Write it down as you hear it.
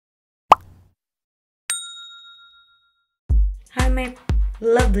Hi my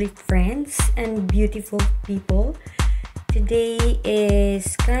lovely friends and beautiful people. Today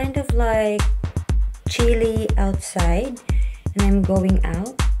is kind of like chilly outside and I'm going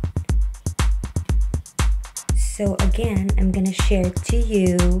out. So again, I'm gonna share to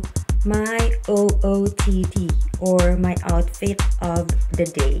you my OOTD or my outfit of the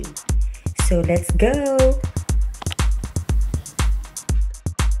day. So let's go!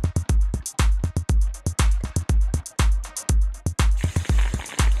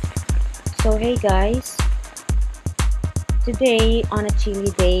 So hey guys, today on a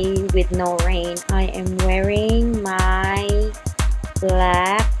chilly day with no rain, I am wearing my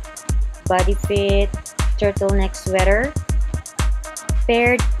black body fit turtleneck sweater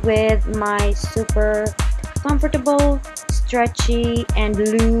paired with my super comfortable, stretchy and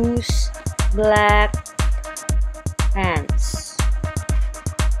loose black pants.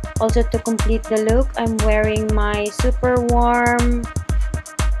 Also, to complete the look, I'm wearing my super warm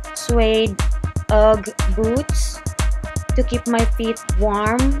suede Ootd boots to keep my feet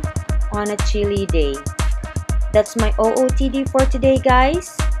warm on a chilly day. That's my OOTD for today,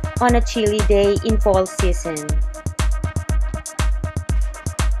 guys, on a chilly day in fall season.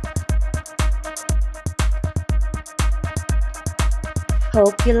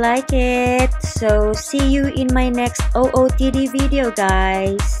 Hope you like it. So see you in my next OOTD video,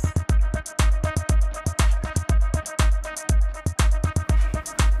 guys.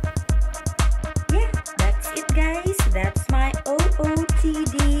 That's my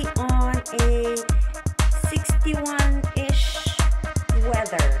OOTD on a 61-ish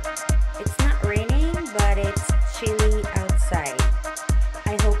weather. It's not raining, but it's chilly outside.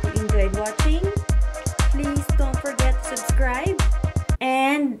 I hope you enjoyed watching. Please don't forget to subscribe.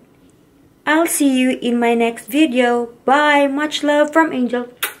 And I'll see you in my next video. Bye. Much love from Angel.